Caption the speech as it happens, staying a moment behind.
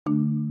It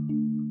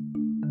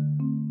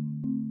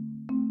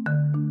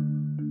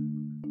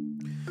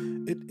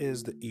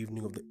is the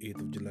evening of the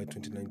 8th of July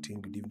 2019.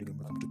 Good evening and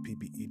welcome to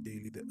PBE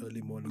Daily, the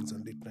early mornings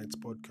and late nights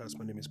podcast.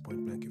 My name is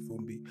Point Blank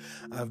Ifumbi.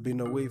 I've been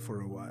away for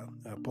a while.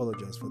 I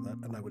apologize for that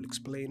and I will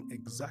explain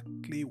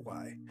exactly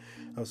why.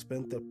 I've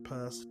spent the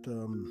past,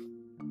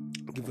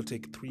 give or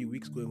take 3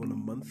 weeks, going on a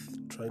month,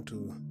 trying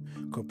to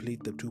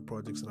complete the two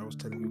projects that I was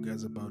telling you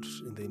guys about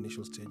in the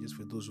initial stages.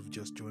 For those who've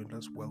just joined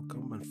us,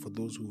 welcome. And for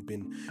those who've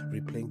been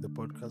replaying the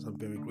podcast, I'm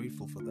very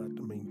grateful for that.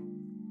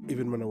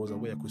 Even when I was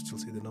away, I could still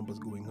see the numbers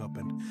going up,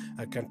 and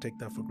I can't take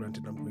that for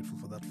granted. I'm grateful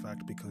for that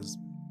fact because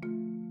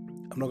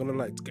I'm not gonna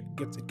lie,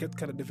 it gets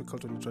kind of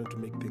difficult when you're trying to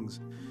make things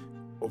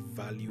of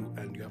value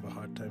and you have a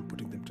hard time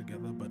putting them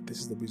together. But this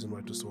is the reason why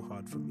it was so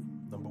hard for me.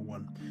 Number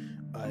one,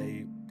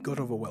 I got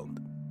overwhelmed.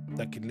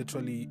 Like it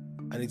literally,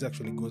 and it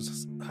actually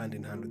goes hand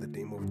in hand with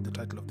the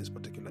title of this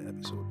particular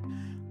episode.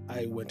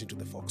 I went into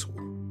the foxhole.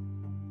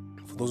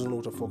 For those who know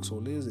what a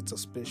foxhole is, it's a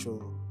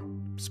special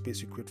space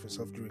you create for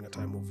yourself during a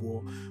time of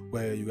war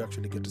where you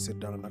actually get to sit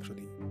down and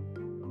actually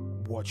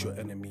watch your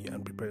enemy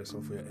and prepare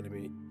yourself for your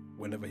enemy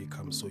whenever he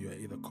comes. So you're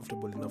either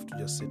comfortable enough to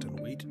just sit and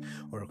wait,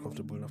 or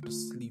comfortable enough to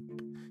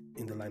sleep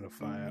in the line of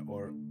fire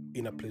or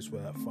in a place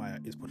where fire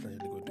is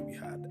potentially going to be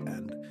had.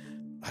 And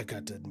I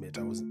got to admit,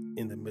 I was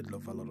in the middle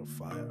of a lot of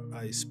fire.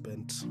 I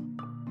spent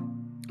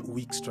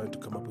weeks trying to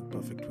come up with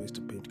perfect ways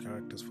to paint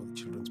characters for the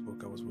children's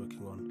book I was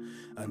working on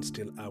and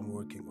still am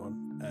working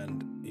on,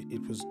 and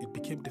it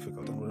became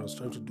difficult. And when I was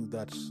trying to do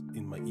that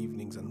in my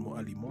evenings and more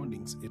early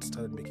mornings, it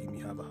started making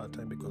me have a hard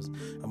time because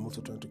I'm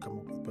also trying to come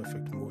up with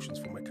perfect motions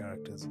for my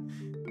characters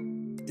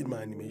in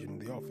my animation in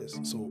the office.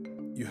 So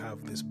you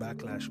have this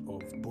backlash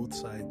of both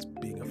sides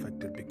being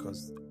affected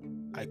because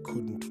I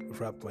couldn't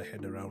wrap my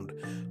head around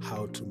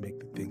how to make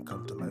the thing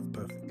come to life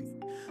perfectly.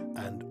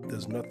 And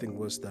there's nothing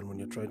worse than when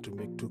you're trying to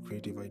make two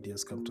creative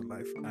ideas come to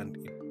life and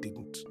it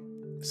didn't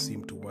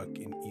seem to work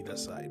in either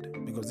side.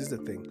 Because this is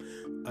the thing.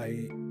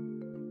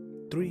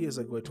 3 years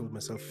ago, I told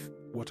myself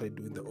what I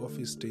do in the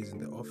office stays in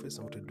the office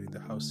and what I do in the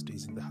house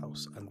stays in the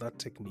house. And that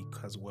technique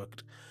has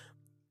worked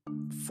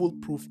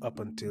foolproof up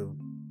until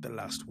the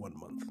last 1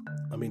 month.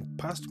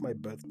 Past my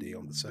birthday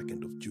on the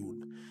 2nd of June,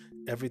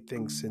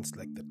 everything since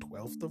like the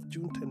 12th of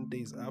June, 10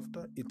 days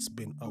after, it's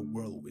been a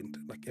whirlwind.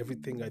 Like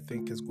everything I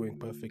think is going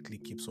perfectly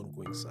keeps on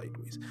going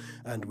sideways.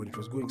 And when it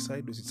was going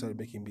sideways, it started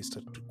making me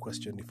start to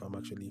question if I'm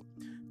actually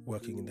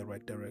working in the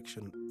right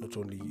direction, not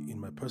only in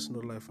my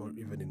personal life or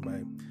even in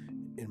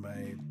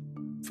my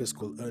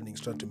fiscal earnings,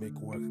 trying to make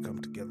work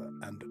come together.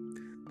 And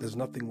there's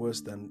nothing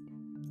worse than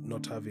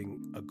not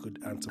having a good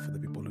answer for the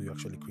people who you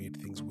actually create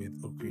things with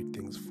or create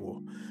things for.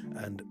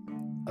 And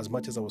as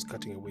much as I was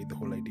cutting away the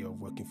whole idea of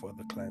working for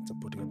other clients and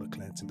putting other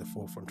clients in the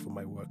forefront for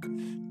my work,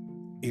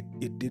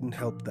 it didn't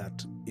help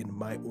that in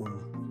my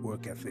own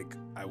work ethic,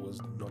 I was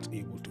not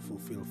able to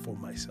fulfill for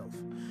myself.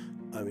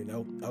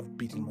 I've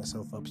beaten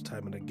myself up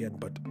time and again,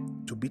 but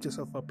to beat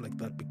yourself up like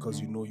that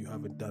because you know you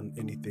haven't done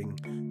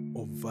anything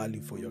of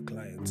value for your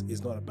clients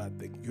is not a bad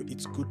thing.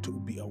 It's good to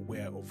be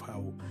aware of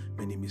how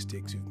many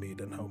mistakes you've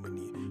made and how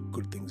many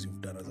good things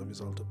you've done as a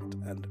result of it.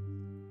 And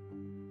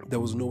there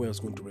was no way I was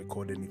going to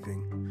record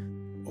anything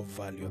of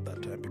value at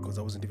that time because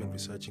I wasn't even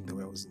researching the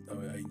way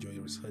I enjoy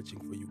researching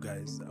for you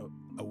guys.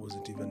 I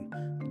wasn't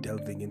even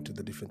delving into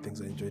the different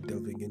things I enjoy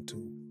delving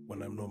into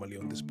when I'm normally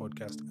on this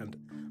podcast, and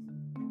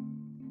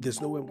there's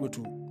no way I'm going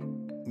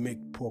to make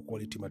poor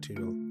quality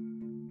material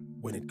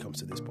when it comes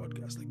to this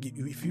podcast. Like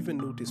if you even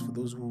notice, for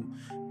those who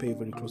pay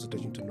very close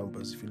attention to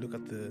numbers, if you look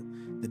at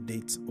the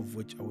dates of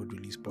which I would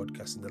release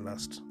podcasts in the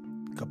last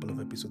couple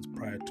of episodes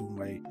prior to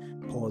my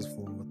pause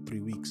for 3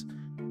 weeks,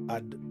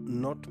 I'd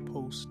not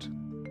post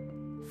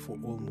for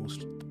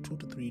almost 2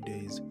 to 3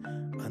 days,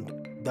 and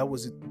that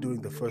was it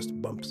during the first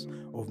bumps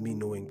of me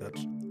knowing that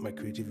my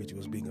creativity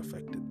was being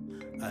affected,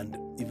 and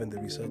even the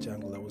research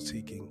angle I was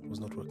seeking was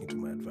not working to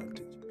my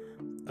advantage.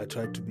 I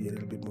tried to be a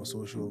little bit more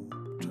social,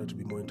 tried to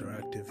be more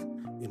interactive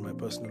in my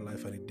personal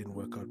life, and it didn't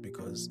work out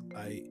because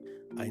I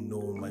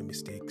know my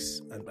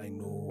mistakes and I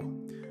know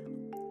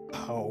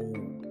how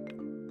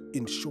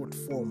in short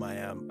form I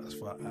am as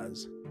far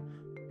as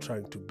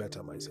trying to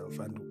better myself.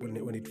 And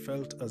when it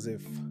felt as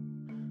if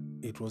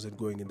it wasn't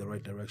going in the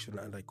right direction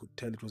and I could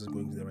tell it wasn't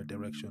going in the right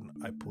direction,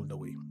 I pulled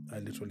away. I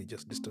literally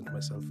just distanced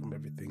myself from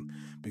everything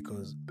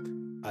because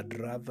I'd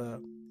rather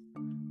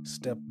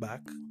step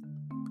back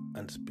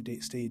and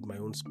stay in my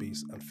own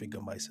space and figure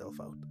myself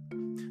out.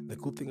 The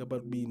cool thing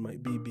about being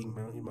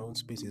in my own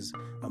space is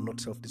I'm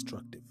not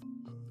self-destructive.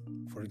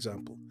 For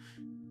example,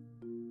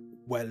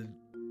 while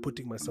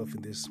putting myself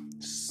in this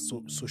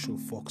social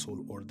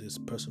foxhole or this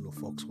personal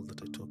foxhole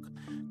that I took,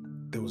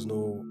 there was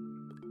no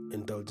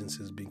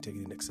indulgences being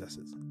taken in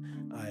excesses.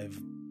 I've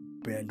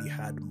barely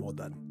had more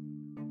than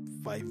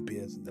 5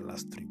 beers in the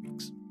last 3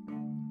 weeks.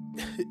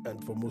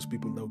 And for most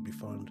people that would be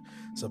found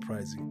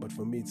surprising, but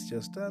for me it's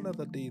just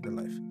another day in the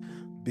life,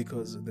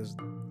 because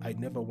I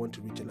never want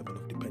to reach a level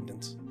of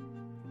dependence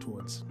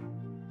towards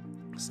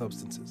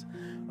substances.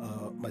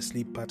 My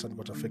sleep pattern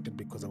got affected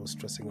because I was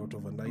stressing out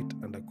overnight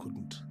and I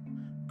couldn't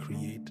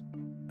create.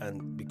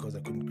 And because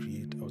I couldn't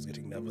create, I was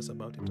getting nervous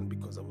about it. And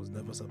because I was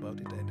nervous about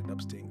it, I ended up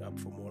staying up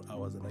for more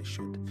hours than I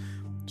should.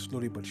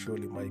 Slowly but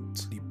surely, my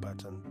sleep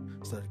pattern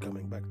started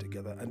coming back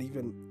together. And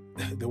even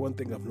the one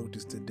thing I've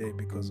noticed today,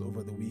 because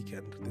over the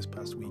weekend, this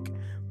past week,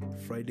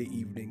 Friday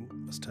evening,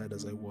 as tired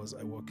as I was,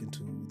 I walk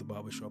into the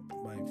barber shop,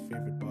 my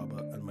favorite barber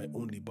and my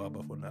only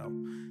barber for now.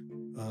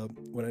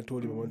 When I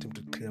told him I want him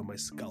to clear my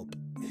scalp,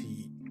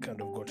 he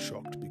kind of got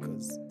shocked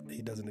because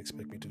he doesn't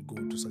expect me to go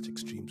to such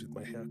extremes with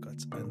my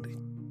haircuts, and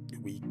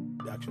we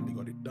actually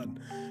got it done.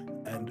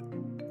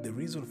 And the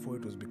reason for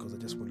it was because I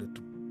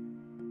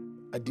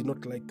did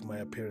not like my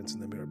appearance in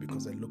the mirror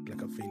because I looked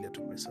like a failure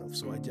to myself.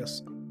 So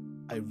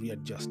I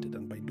readjusted,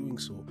 and by doing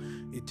so,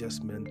 it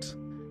just meant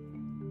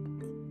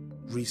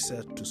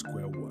reset to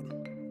square one.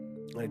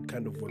 And it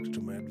kind of worked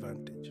to my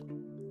advantage.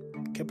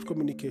 Kept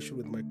communication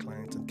with my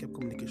clients and kept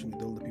communication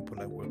with all the people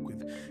I work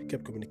with,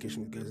 kept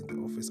communication with guys in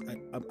the office.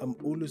 I'm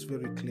always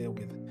very clear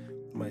with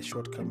my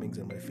shortcomings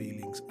and my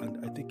failings,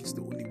 and I think it's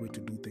the only way to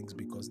do things,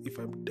 because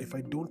if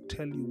I don't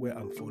tell you where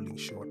I'm falling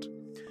short,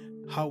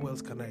 how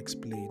else can I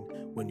explain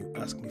when you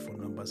ask me for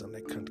numbers and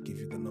I can't give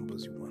you the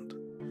numbers you want?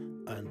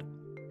 And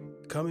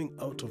coming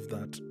out of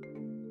that,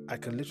 I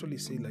can literally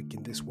say, like,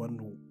 in this one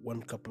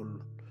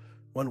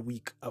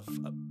week,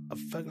 I've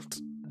felt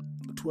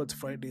towards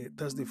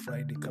Thursday,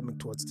 Friday, coming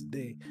towards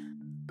today,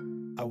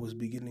 I was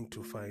beginning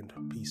to find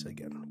peace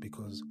again,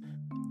 because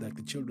like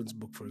the children's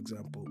book, for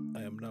example,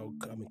 I am now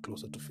coming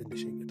closer to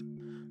finishing it.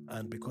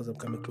 And because I'm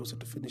coming closer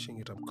to finishing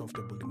it, I'm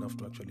comfortable enough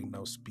to actually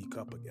now speak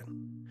up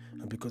again.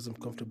 And because I'm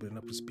comfortable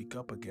enough to speak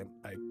up again,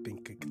 I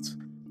think it's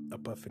a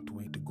perfect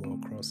way to go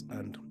across.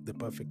 And the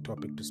perfect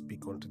topic to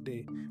speak on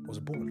today was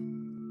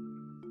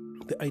born.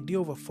 The idea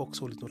of a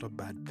foxhole is not a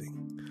bad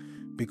thing,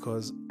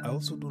 because I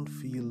also don't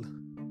feel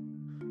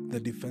the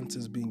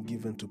defenses being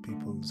given to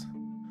people's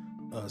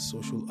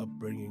social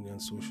upbringing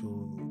and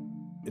social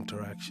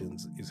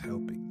interactions is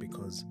helping,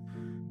 because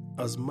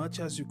as much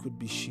as you could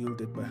be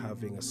shielded by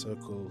having a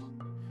circle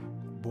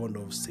born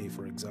of, say,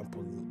 for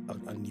example,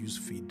 a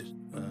newsfeed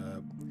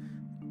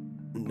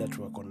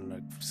network on,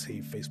 like, say,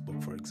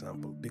 Facebook, for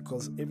example,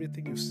 because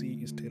everything you see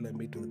is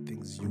tailor-made to the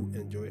things you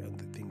enjoy and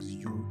the things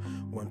you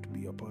want to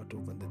be a part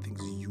of and the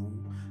things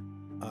you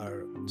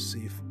are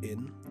safe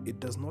in, it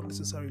does not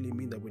necessarily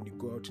mean that when you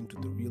go out into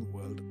the real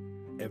world,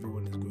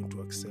 everyone is going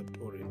to accept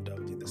or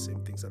indulge in the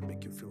same things that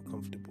make you feel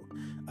comfortable.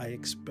 I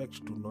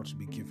expect to not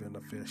be given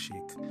a fair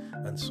shake,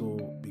 and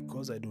so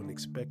because I don't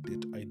expect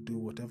it, I do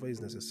whatever is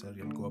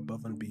necessary and go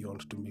above and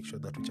beyond to make sure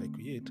that which I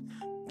create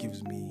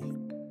gives me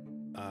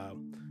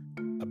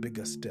a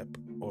bigger step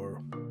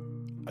or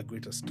a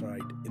greater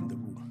stride in the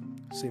room.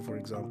 Say, for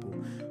example,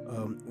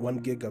 one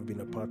gig I've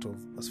been a part of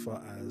as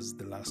far as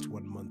the last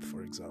 1 month,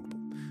 for example.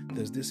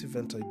 There's this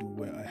event I do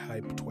where I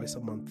hype twice a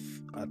month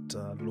at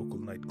a local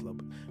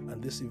nightclub.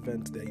 And this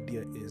event, the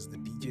idea is the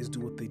DJs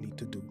do what they need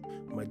to do.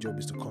 My job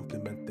is to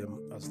complement them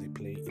as they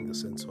play, in the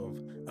sense of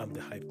I'm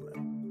the hype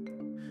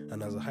man.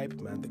 And as a hype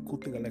man, the cool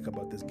thing I like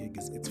about this gig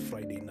is it's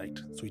Friday night,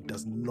 so it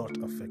does not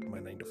affect my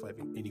 9 to 5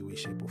 in any way,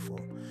 shape, or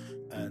form.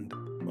 And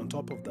on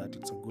top of that,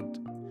 it's a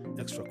good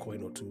extra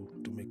coin or two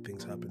to make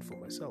things happen for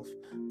myself.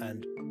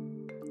 And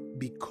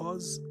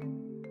because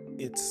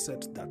it's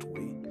set that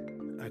way,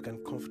 I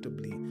can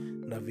comfortably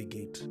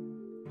navigate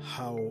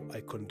how I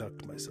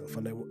conduct myself.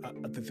 And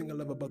the thing I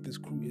love about this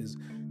crew is,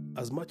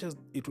 as much as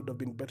it would have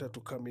been better to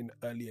come in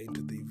earlier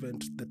into the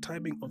event, the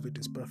timing of it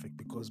is perfect,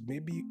 because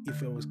maybe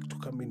if I was to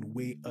come in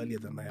way earlier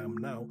than I am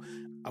now,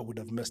 I would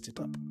have messed it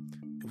up.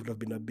 It would have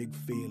been a big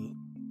fail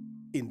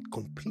in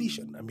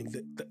completion. I mean,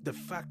 the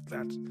fact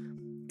that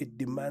it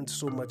demands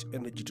so much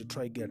energy to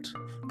try get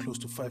close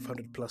to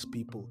 500 plus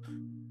people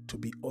to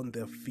be on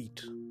their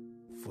feet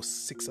for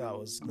 6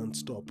 hours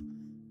non-stop,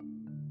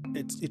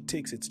 it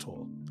takes its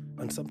toll.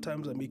 And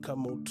sometimes I may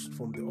come out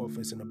from the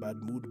office in a bad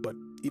mood, but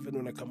even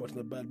when I come out in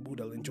a bad mood,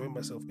 I'll enjoy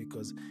myself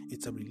because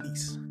it's a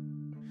release.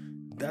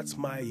 That's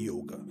my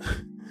yoga.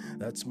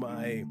 That's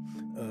my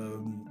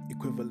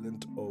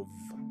equivalent of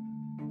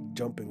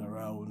jumping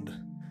around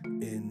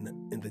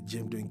in the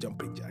gym doing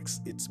jumping jacks.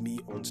 It's me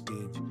on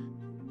stage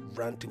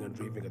ranting and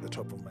raving at the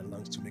top of my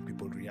lungs to make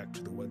people react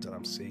to the words that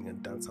I'm saying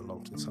and dance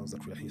along to the sounds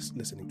that we are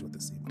listening to at the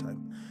same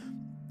time.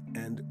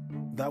 And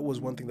that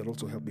was one thing that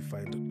also helped me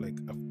find like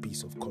a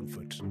piece of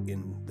comfort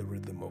in the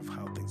rhythm of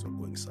how things were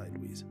going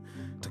sideways.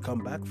 To come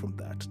back from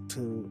that,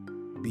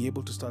 to be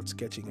able to start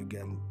sketching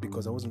again,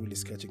 because I wasn't really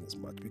sketching as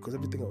much, because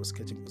everything I was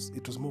sketching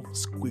was more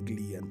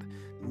squiggly and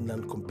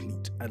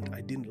non-complete, and I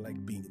didn't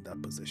like being in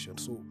that position.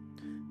 So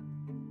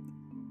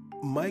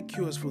my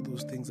cures for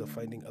those things are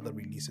finding other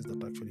releases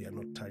that actually are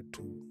not tied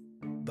to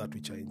that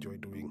which I enjoy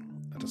doing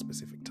at a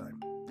specific time.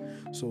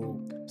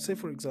 So, say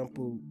for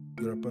example,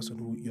 you're a person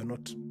who you're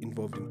not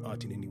involved in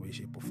art in any way,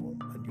 shape or form,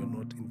 and you're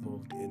not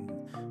involved in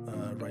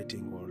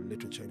writing or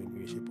literature in any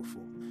way, shape or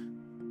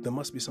form. There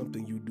must be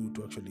something you do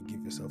to actually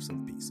give yourself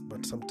some peace.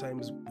 But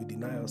sometimes we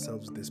deny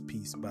ourselves this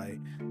peace by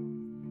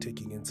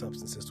taking in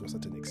substances to a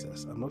certain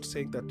excess. I'm not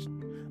saying that,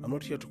 I'm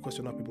not here to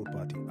question how people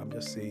party. I'm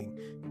just saying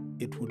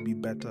it would be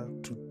better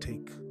to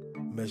take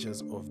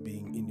measures of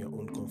being in your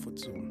own comfort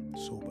zone,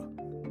 sober.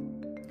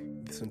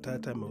 This entire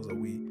time I was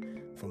away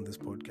from this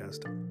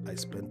podcast, I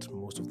spent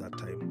most of that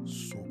time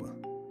sober,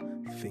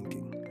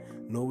 thinking.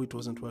 No, it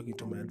wasn't working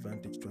to my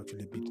advantage to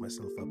actually beat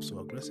myself up so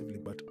aggressively,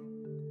 but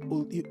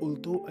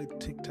although I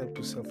take time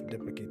to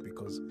self-deprecate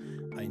because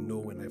I know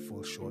when I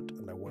fall short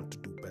and I want to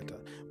do better,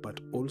 but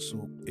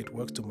also it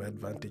works to my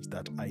advantage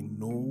that I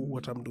know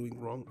what I'm doing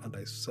wrong and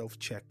I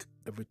self-check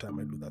every time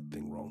I do that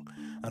thing wrong.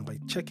 And by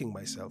checking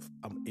myself,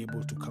 I'm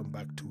able to come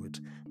back to it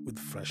with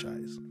fresh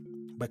eyes.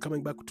 By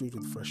coming back to it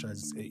with fresh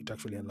eyes, it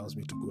actually allows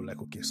me to go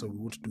like, okay, so we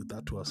won't do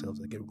that to ourselves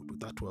again, we'll do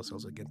that to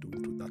ourselves again, we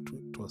won't do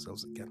that to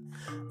ourselves again.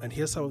 And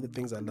here's some of the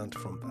things I learned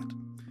from that.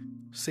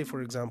 Say,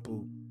 for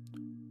example,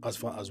 as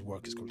far as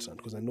work is concerned,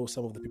 because I know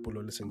some of the people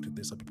who are listening to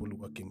this are people who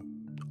work in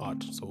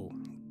art. So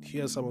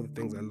here's some of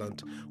the things I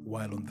learned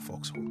while on the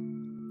Foxhole.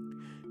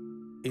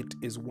 It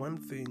is one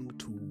thing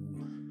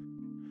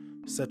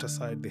to set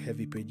aside the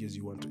heavy pages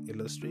you want to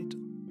illustrate,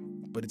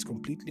 but it's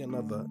completely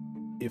another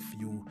if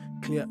you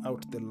clear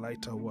out the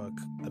lighter work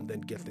and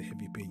then get the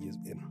heavy pages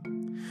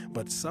in.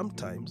 But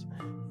sometimes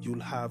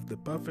you'll have the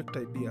perfect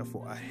idea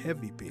for a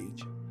heavy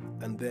page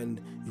and then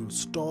you'll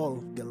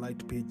stall the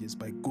light pages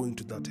by going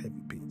to that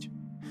heavy page.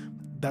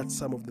 That's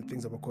some of the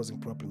things that were causing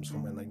problems for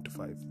my 9 to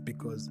 5,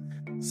 because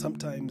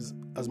sometimes,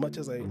 as much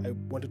as I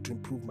wanted to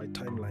improve my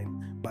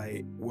timeline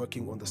by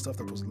working on the stuff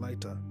that was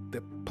lighter, the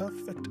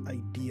perfect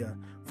idea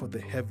for the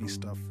heavy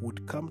stuff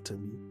would come to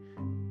me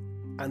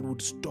and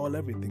would stall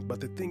everything. But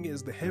the thing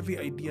is, the heavy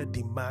idea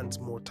demands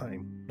more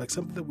time. Like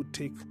something that would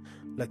take,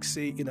 like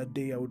say in a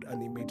day I would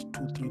animate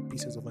 2-3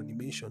 pieces of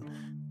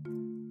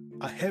animation.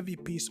 A heavy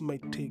piece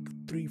might take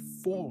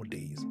 3-4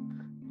 days.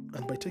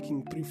 And by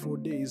taking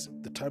 3-4 days,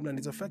 the timeline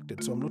is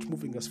affected. So I'm not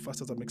moving as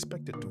fast as I'm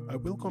expected to. I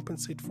will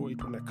compensate for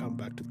it when I come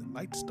back to the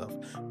light stuff.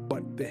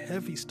 But the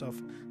heavy stuff,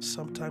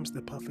 sometimes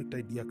the perfect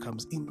idea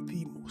comes in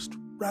the most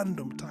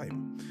random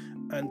time.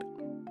 And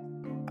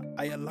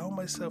I allow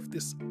myself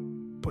this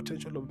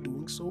potential of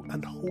doing so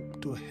and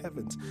hope to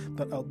heavens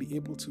that I'll be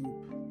able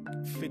to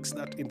fix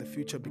that in the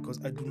future, because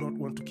I do not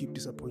want to keep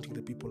disappointing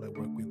the people I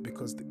work with,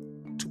 because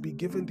to be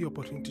given the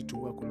opportunity to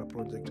work on a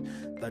project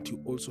that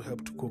you also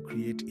help to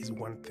co-create is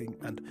one thing,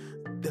 and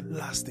the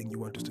last thing you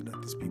want is to let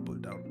these people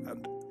down.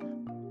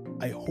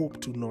 And I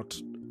hope to not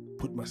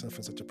put myself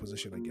in such a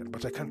position again,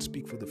 but I can't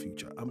speak for the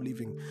future. I'm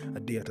living a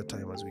day at a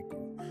time as we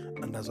go.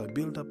 And as I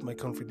build up my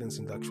confidence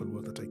in the actual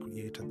work that I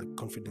create, and the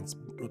confidence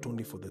not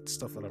only for the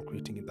stuff that I'm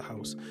creating in the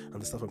house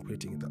and the stuff I'm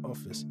creating in the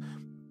office,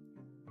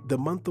 the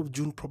month of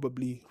June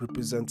probably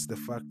represents the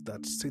fact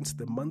that since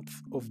the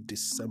month of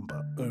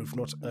December, or if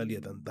not earlier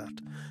than that,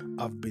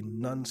 I've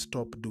been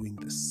non-stop doing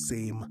the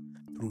same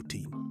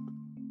routine.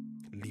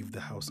 Leave the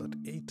house at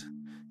 8,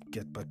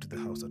 get back to the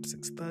house at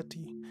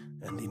 6:30,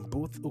 and in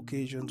both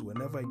occasions,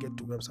 whenever I get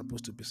to where I'm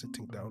supposed to be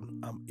sitting down,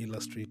 I'm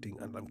illustrating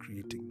and I'm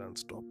creating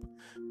non-stop.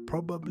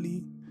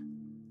 Probably,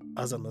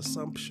 as an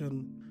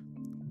assumption,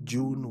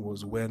 June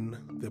was when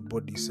the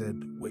body said,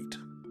 wait,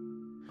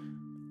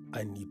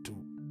 I need to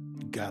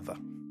gather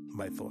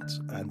my thoughts,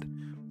 and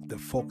the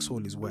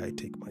Foxhole is where I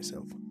take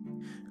myself.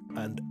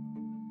 And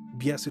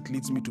yes, it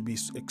leads me to be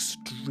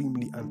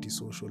extremely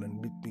antisocial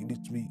and it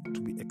leads me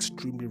to be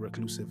extremely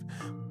reclusive,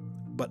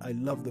 but I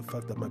love the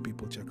fact that my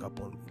people check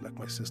up on me. Like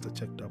my sister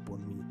checked up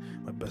on me,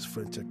 my best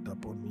friend checked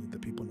up on me, the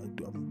people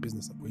I'm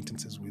business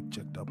acquaintances with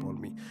checked up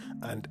on me,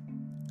 and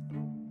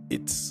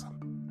it's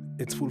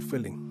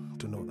fulfilling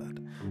to know that.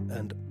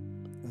 And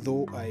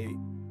though I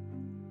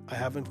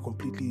haven't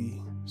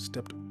completely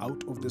stepped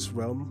out of this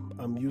realm,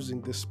 I'm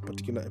using this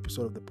particular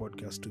episode of the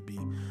podcast to be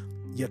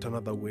yet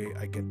another way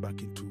I get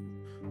back into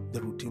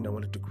the routine I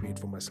wanted to create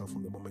for myself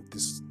from the moment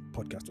this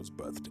podcast was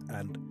birthed.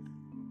 And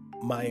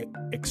my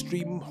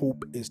extreme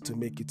hope is to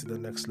make it to the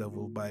next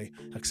level by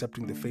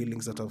accepting the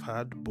failings that I've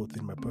had, both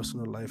in my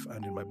personal life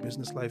and in my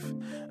business life,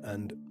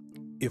 and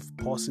if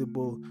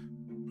possible,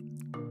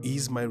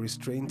 ease my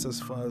restraints as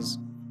far as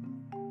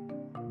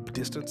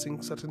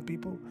distancing certain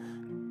people,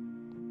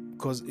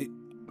 because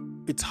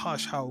it's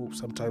harsh how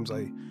sometimes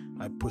I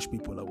push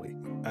people away,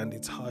 and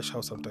it's harsh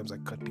how sometimes I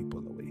cut people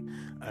away,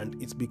 and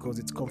it's because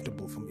it's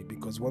comfortable for me,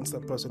 because once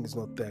that person is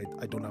not there,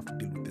 I don't have to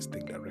deal with this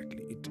thing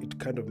directly. It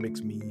kind of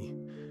makes me,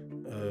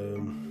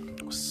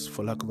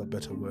 for lack of a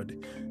better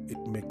word, it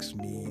makes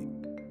me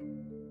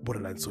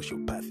borderline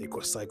sociopathic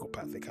or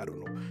psychopathic, I don't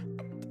know.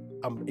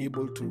 I'm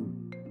able to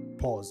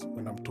pause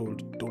when I'm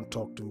told, don't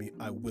talk to me,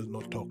 I will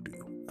not talk to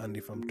you. And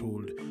if I'm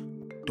told,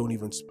 don't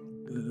even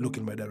look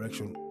in my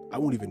direction, I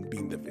won't even be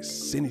in the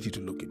vicinity to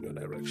look in your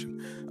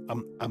direction.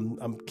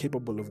 I'm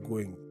capable of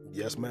going,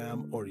 yes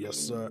ma'am or yes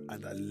sir,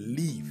 and I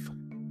leave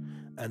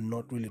and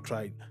not really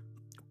try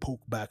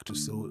poke back to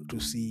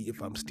see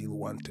if I'm still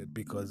wanted,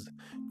 because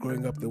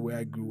growing up the way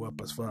I grew up,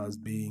 as far as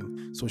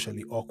being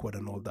socially awkward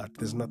and all that,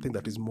 there's nothing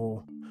that is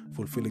more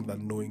fulfilling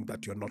than knowing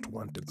that you're not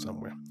wanted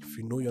somewhere. If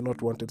you know you're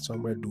not wanted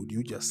somewhere, dude,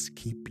 you just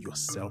keep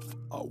yourself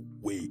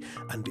away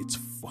and it's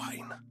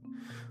fine.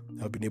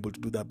 I've been able to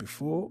do that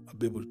before, I'll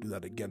be able to do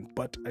that again.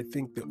 But I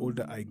think the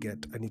older I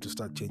get, I need to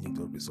start changing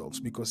those results,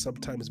 because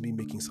sometimes me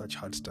making such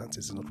hard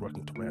stances is not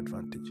working to my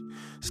advantage.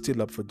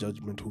 Still up for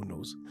judgment, who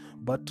knows?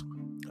 But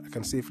I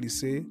can safely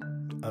say,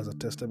 as a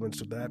testament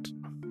to that,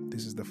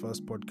 this is the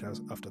first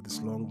podcast after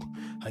this long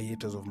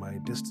hiatus of my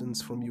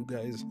distance from you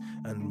guys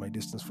and my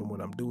distance from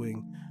what I'm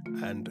doing.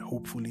 And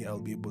hopefully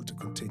I'll be able to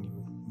continue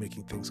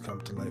making things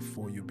come to life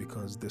for you,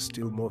 because there's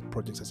still more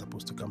projects that are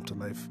supposed to come to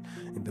life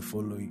in the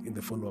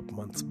follow-up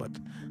months. But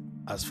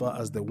as far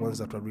as the ones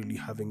that are really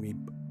having me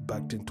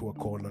backed into a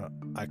corner,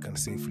 I can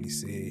safely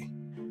say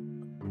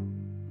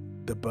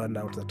the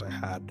burnout that I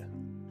had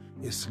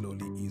is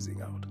slowly easing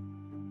out,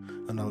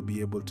 and I'll be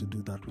able to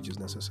do that which is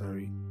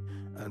necessary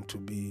and to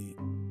be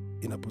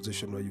in a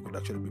position where you could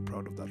actually be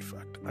proud of that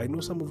fact. I know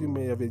some of you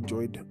may have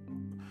enjoyed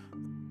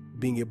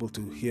being able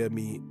to hear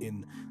me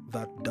in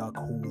that dark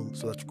hole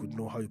so that you could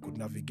know how you could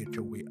navigate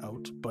your way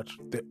out. But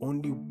the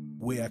only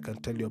way I can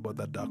tell you about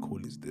that dark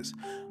hole is this: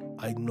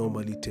 I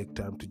normally take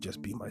time to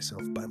just be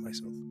myself by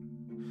myself.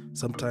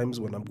 Sometimes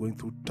when I'm going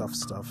through tough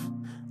stuff,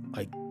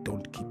 I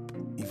don't keep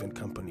even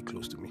company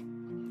close to me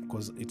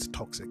because it's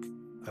toxic.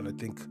 And I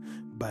think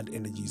bad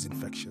energy is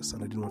infectious,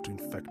 and I didn't want to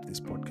infect this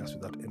podcast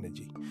with that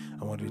energy.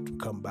 I wanted it to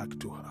come back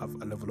to have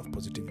a level of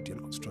positivity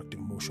and constructive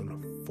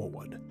motion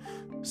forward.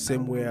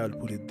 Same way, I'll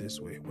put it this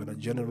way: when a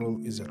general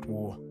is at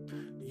war,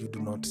 you do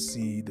not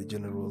see the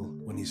general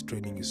when he's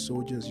training his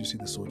soldiers, you see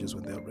the soldiers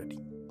when they're ready.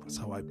 That's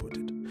how I put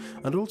it.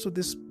 And also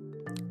this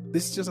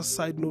is just a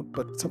side note,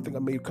 but something I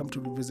may come to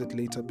revisit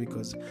later,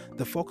 because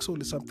the foxhole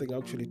is something I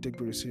actually take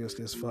very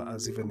seriously, as far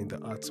as even in the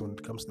arts, when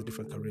it comes to the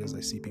different careers I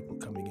see people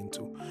coming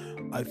into.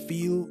 I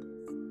feel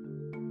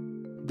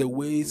the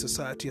way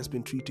society has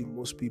been treating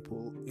most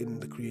people in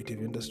the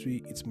creative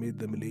industry, it's made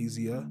them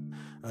lazier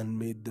and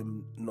made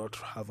them not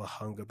have a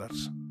hunger that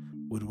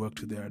would work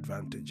to their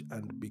advantage.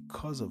 And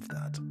because of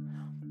that,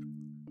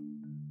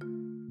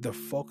 the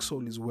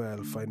foxhole is where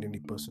I'll find any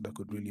person that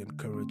could really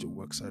encourage or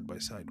work side by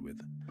side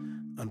with.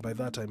 And by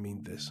that I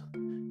mean this: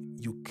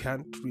 you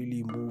can't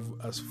really move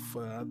as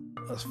far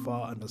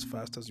and as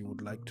fast as you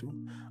would like to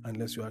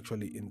unless you're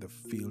actually in the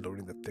field or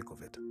in the thick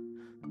of it.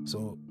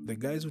 So the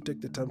guys who take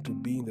the time to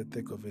be in the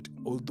thick of it,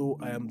 although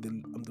I'm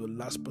the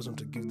last person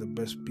to give the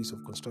best piece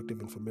of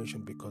constructive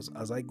information, because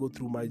as I go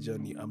through my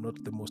journey, I'm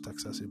not the most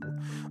accessible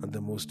and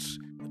the most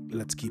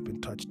let's keep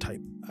in touch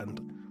type.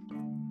 And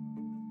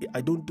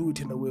I don't do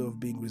it in a way of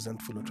being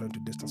resentful or trying to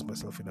distance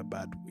myself in a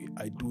bad way.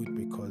 I do it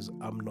because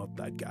I'm not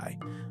that guy.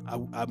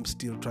 I'm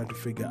still trying to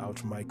figure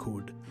out my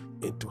code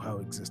into how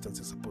existence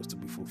is supposed to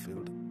be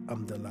fulfilled.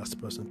 I'm the last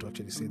person to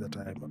actually say that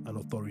I'm an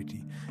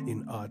authority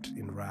in art,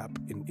 in rap,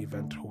 in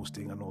event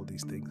hosting and all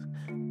these things.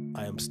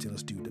 I am still a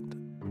student.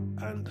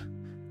 And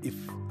if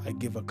I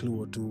give a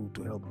clue or two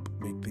to help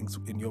make things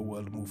in your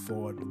world move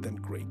forward, then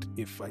great.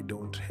 If I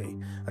don't, hey,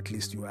 at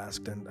least you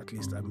asked, and at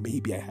least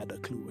maybe I had a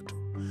clue or two.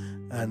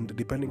 And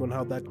depending on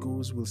how that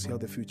goes, we'll see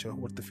what the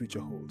future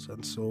holds.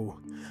 And so,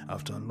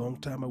 after a long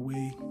time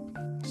away,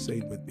 say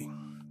it with me: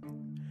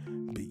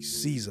 be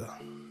Caesar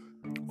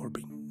or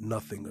be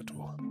nothing at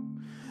all.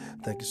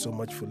 Thank you so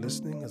much for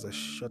listening as I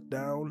shut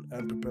down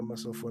and prepare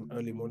myself for an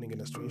early morning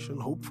illustration.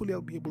 Hopefully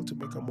I'll be able to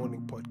make a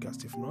morning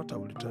podcast. If not, I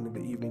will return in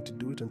the evening to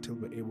do it until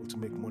we're able to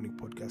make morning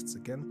podcasts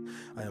again.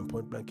 I am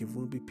Point Blank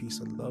Ivumbi. Peace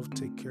and love.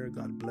 Take care.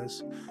 God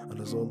bless.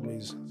 And as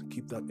always,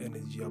 keep that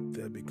energy up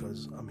there,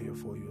 because I'm here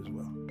for you as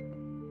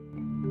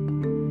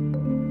well.